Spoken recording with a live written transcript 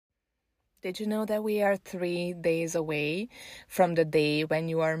Did you know that we are 3 days away from the day when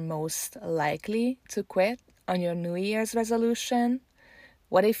you are most likely to quit on your New Year's resolution?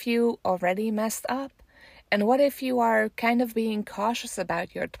 What if you already messed up? And what if you are kind of being cautious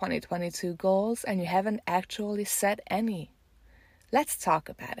about your 2022 goals and you haven't actually set any? Let's talk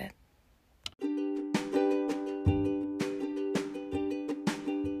about it.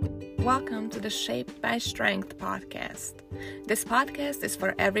 Welcome to the Shaped by Strength podcast. This podcast is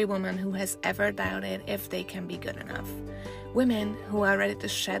for every woman who has ever doubted if they can be good enough. Women who are ready to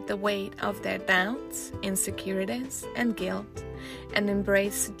shed the weight of their doubts, insecurities, and guilt and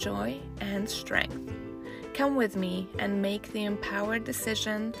embrace joy and strength. Come with me and make the empowered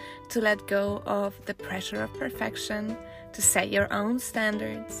decision to let go of the pressure of perfection, to set your own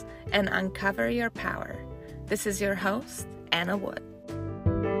standards, and uncover your power. This is your host, Anna Wood.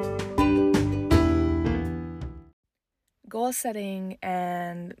 Goal setting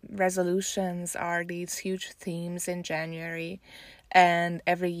and resolutions are these huge themes in January, and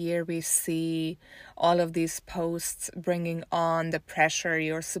every year we see all of these posts bringing on the pressure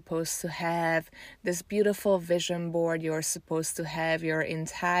you're supposed to have, this beautiful vision board you're supposed to have your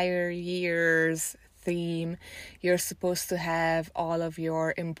entire year's theme. You're supposed to have all of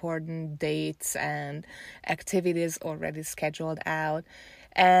your important dates and activities already scheduled out.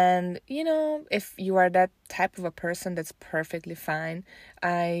 And, if you are that type of a person, that's perfectly fine.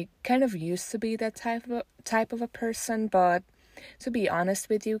 I kind of used to be that type of a person, but to be honest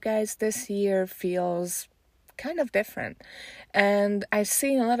with you guys, this year feels kind of different. And I've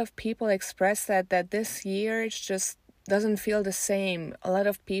seen a lot of people express that this year it just doesn't feel the same. A lot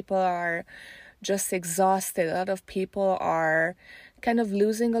of people are just exhausted. A lot of people are kind of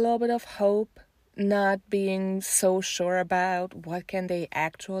losing a little bit of hope, not being so sure about what can they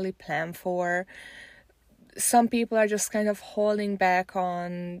actually plan for. Some people are just kind of holding back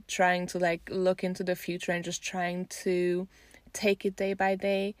on trying to look into the future and just trying to take it day by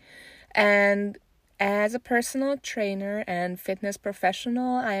day. And as a personal trainer and fitness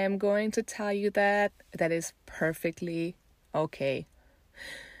professional, I am going to tell you that is perfectly okay.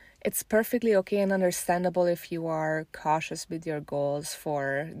 It's perfectly okay and understandable if you are cautious with your goals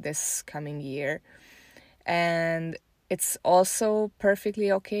for this coming year. And it's also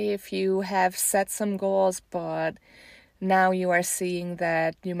perfectly okay if you have set some goals, but now you are seeing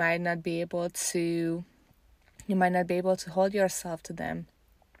that you might not be able to hold yourself to them.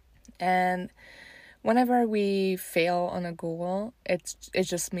 And whenever we fail on a goal, it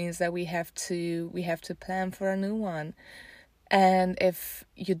just means that we have to plan for a new one. And if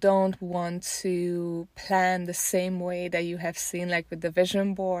you don't want to plan the same way that you have seen, like with the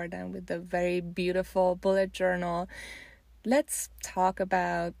vision board and with the very beautiful bullet journal, let's talk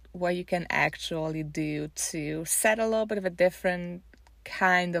about what you can actually do to set a little bit of a different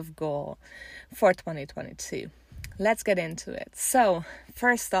kind of goal for 2022. Let's get into it. So,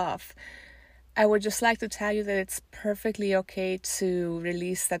 first off, I would just like to tell you that it's perfectly okay to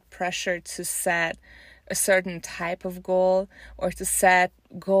release that pressure to set a certain type of goal or to set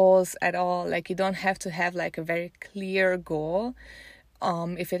goals at all. Like, you don't have to have like a very clear goal.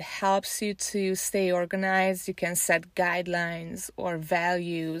 If it helps you to stay organized, you can set guidelines or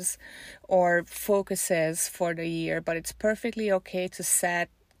values or focuses for the year, but it's perfectly okay to set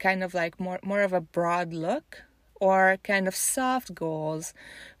kind of like more of a broad look or kind of soft goals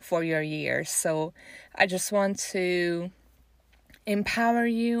for your year. So I just want to empower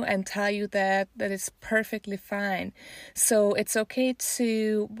you and tell you that it's perfectly fine. So it's okay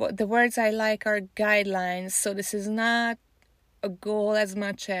to, the words I like are guidelines. So this is not a goal as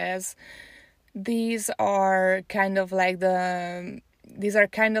much as these are kind of like the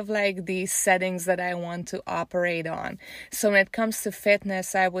settings that I want to operate on. So when it comes to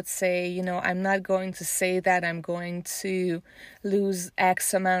fitness, I would say, I'm not going to say that I'm going to lose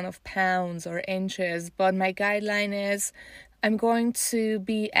X amount of pounds or inches, but my guideline is I'm going to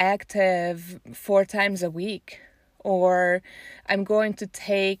be active 4 times a week, or I'm going to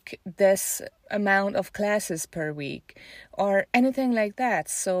take this amount of classes per week, or anything like that.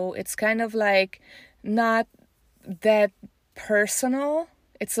 So it's kind of like not that personal.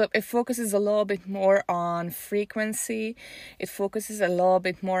 It focuses a little bit more on frequency. It focuses a little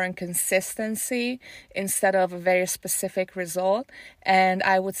bit more on consistency instead of a very specific result. And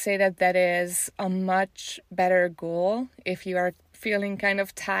I would say that is a much better goal if you are feeling kind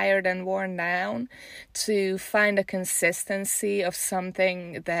of tired and worn down, to find a consistency of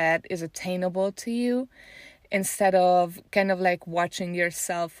something that is attainable to you, instead of kind of like watching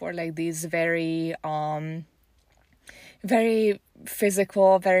yourself for like these very very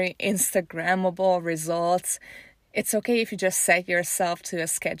physical, very Instagrammable results. It's okay if you just set yourself to a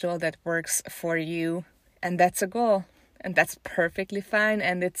schedule that works for you, and that's a goal, and that's perfectly fine,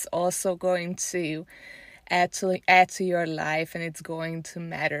 and it's also going to add to your life, and it's going to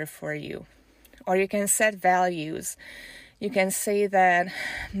matter for you. Or you can set values. You can say that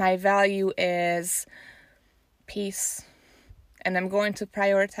my value is peace, and I'm going to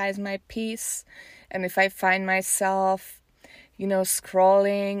prioritize my peace. And if I find myself,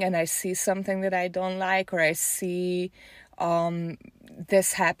 scrolling and I see something that I don't like, or I see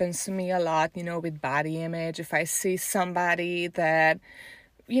this happens to me a lot, with body image. If I see somebody that,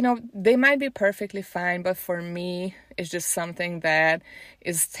 they might be perfectly fine, but for me, it's just something that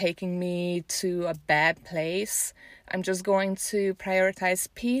is taking me to a bad place, I'm just going to prioritize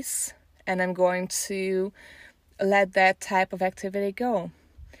peace, and I'm going to let that type of activity go.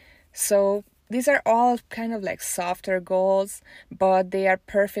 So these are all kind of like softer goals, but they are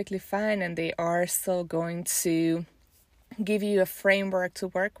perfectly fine, and they are still going to give you a framework to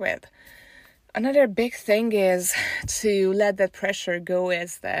work with. Another big thing is to let that pressure go,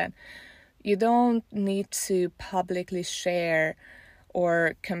 is that you don't need to publicly share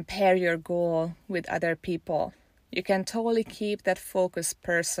or compare your goal with other people. You can totally keep that focus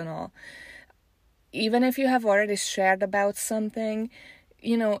personal. Even if you have already shared about something,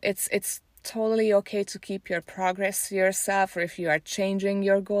 it's totally okay to keep your progress to yourself, or if you are changing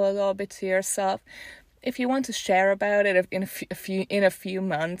your goal a little bit to yourself. If you want to share about it in a few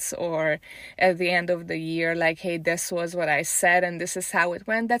months, or at the end of the year, like, hey, this was what I said and this is how it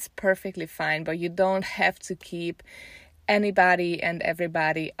went, that's perfectly fine. But you don't have to keep anybody and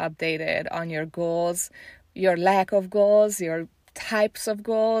everybody updated on your goals, your lack of goals, your types of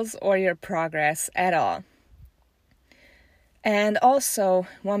goals, or your progress at all. And also,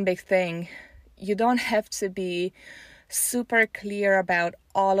 one big thing, you don't have to be super clear about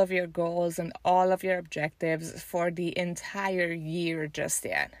all of your goals and all of your objectives for the entire year just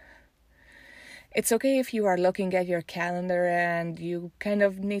yet. It's okay if you are looking at your calendar and you kind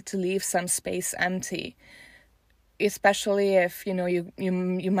of need to leave some space empty, especially if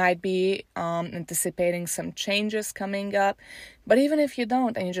you might be anticipating some changes coming up. But even if you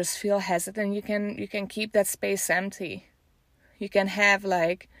don't and you just feel hesitant, you can keep that space empty. You can have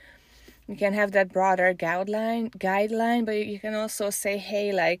that broader guideline, but you can also say,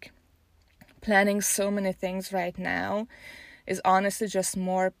 hey, like, planning so many things right now is honestly just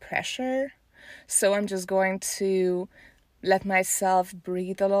more pressure. So I'm just going to let myself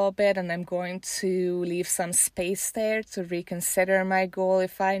breathe a little bit, and I'm going to leave some space there to reconsider my goal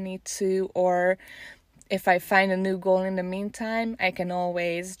if I need to, or if I find a new goal in the meantime, I can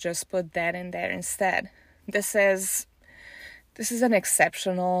always just put that in there instead. This is an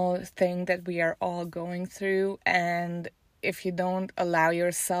exceptional thing that we are all going through, and if you don't allow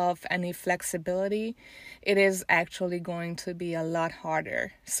yourself any flexibility, it is actually going to be a lot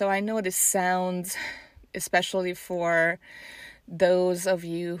harder. So I know this sounds, especially for those of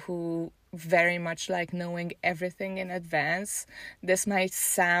you who very much like knowing everything in advance, this might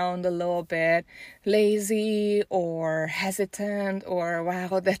sound a little bit lazy or hesitant, or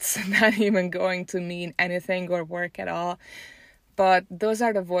wow, that's not even going to mean anything or work at all. But those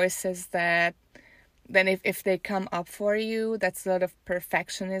are the voices that then if they come up for you, that's a lot of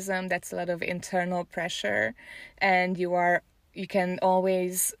perfectionism, that's a lot of internal pressure, and you can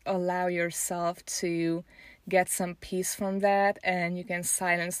always allow yourself to get some peace from that, and you can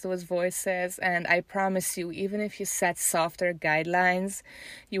silence those voices. And I promise you, even if you set softer guidelines,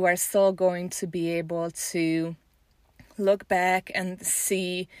 you are still going to be able to look back and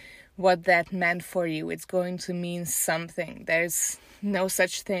see what that meant for you. It's going to mean something. There's no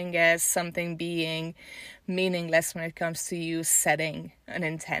such thing as something being meaningless when it comes to you setting an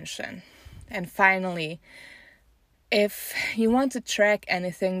intention. And finally, if you want to track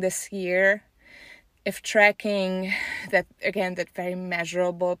anything this year, if tracking that very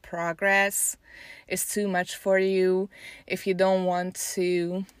measurable progress is too much for you, if you don't want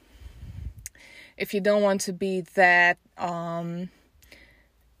to be that,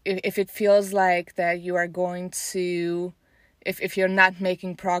 if it feels like that you are going to, if you're not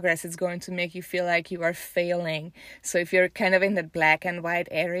making progress, it's going to make you feel like you are failing. So if you're kind of in that black and white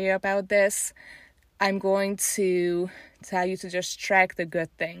area about this, I'm going to tell you to just track the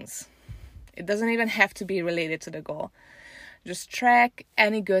good things. It doesn't even have to be related to the goal. Just track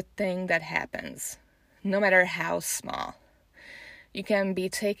any good thing that happens, no matter how small. You can be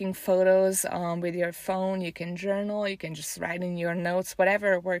taking photos with your phone, you can journal, you can just write in your notes,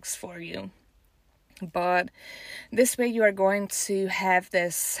 whatever works for you. But this way you are going to have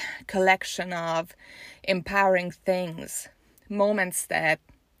this collection of empowering things, moments that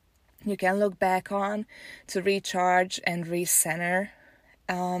you can look back on to recharge and recenter.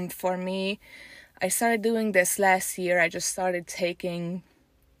 For me, I started doing this last year. I just started taking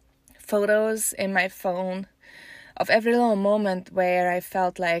photos in my phone of every little moment where I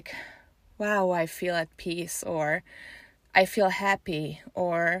felt like, wow, I feel at peace, or I feel happy,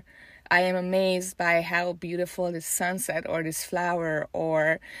 or I am amazed by how beautiful this sunset or this flower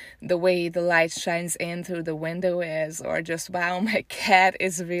or the way the light shines in through the window is, or just, wow, my cat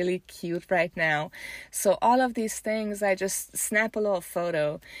is really cute right now. So all of these things, I just snap a little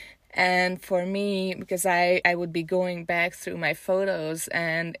photo. And for me, because I would be going back through my photos,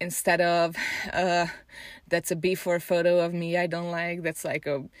 and instead of that's a before photo of me I don't like, that's like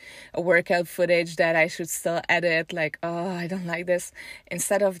a workout footage that I should still edit, like, oh, I don't like this.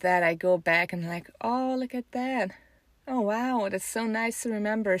 Instead of that, I go back and like, oh, look at that. Oh, wow, that's so nice to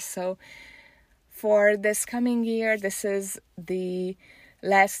remember. So for this coming year, this is the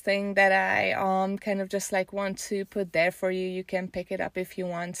last thing that I kind of just like want to put there for you. You can pick it up if you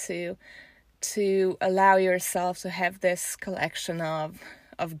want to allow yourself to have this collection of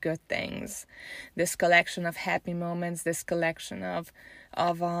good things, this collection of happy moments, this collection of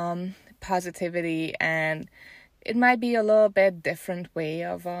positivity. And it might be a little bit different way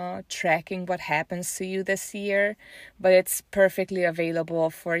of tracking what happens to you this year, but it's perfectly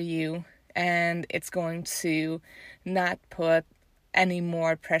available for you, and it's going to not put any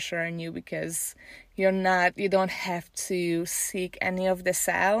more pressure on you, because you don't have to seek any of this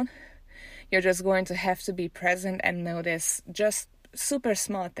out. You're just going to have to be present and notice just super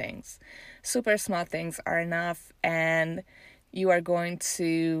small things. Super small things are enough, and you are going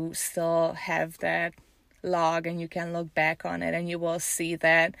to still have that log, and you can look back on it and you will see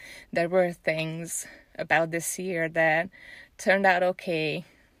that there were things about this year that turned out okay,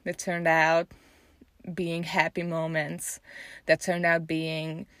 that turned out being happy moments, that turned out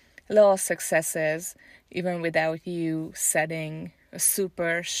being little successes, even without you setting a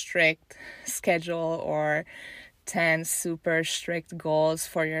super strict schedule or 10 super strict goals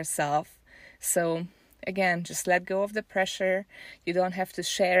for yourself. So again, just let go of the pressure. You don't have to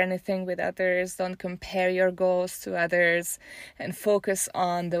share anything with others. Don't compare your goals to others, and focus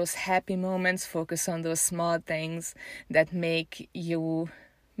on those happy moments. Focus on those small things that make you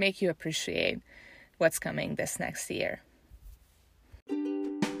appreciate what's coming this next year.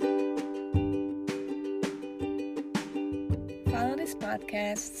 Follow this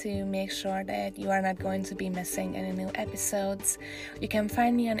podcast to make sure that you are not going to be missing any new episodes. You can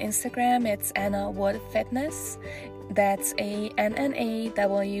find me on Instagram. It's Anna Wood Fitness. That's ANNAWOOD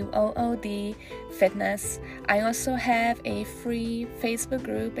Fitness. I also have a free Facebook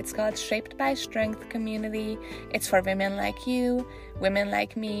group. It's called Shaped by Strength Community. It's for women like you, women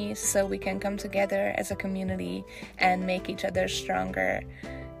like me, so we can come together as a community and make each other stronger.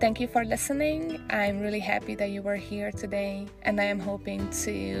 Thank you for listening. I'm really happy that you were here today, and I am hoping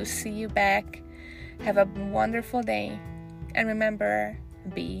to see you back. Have a wonderful day, and remember,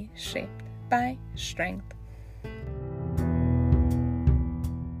 be shaped by strength.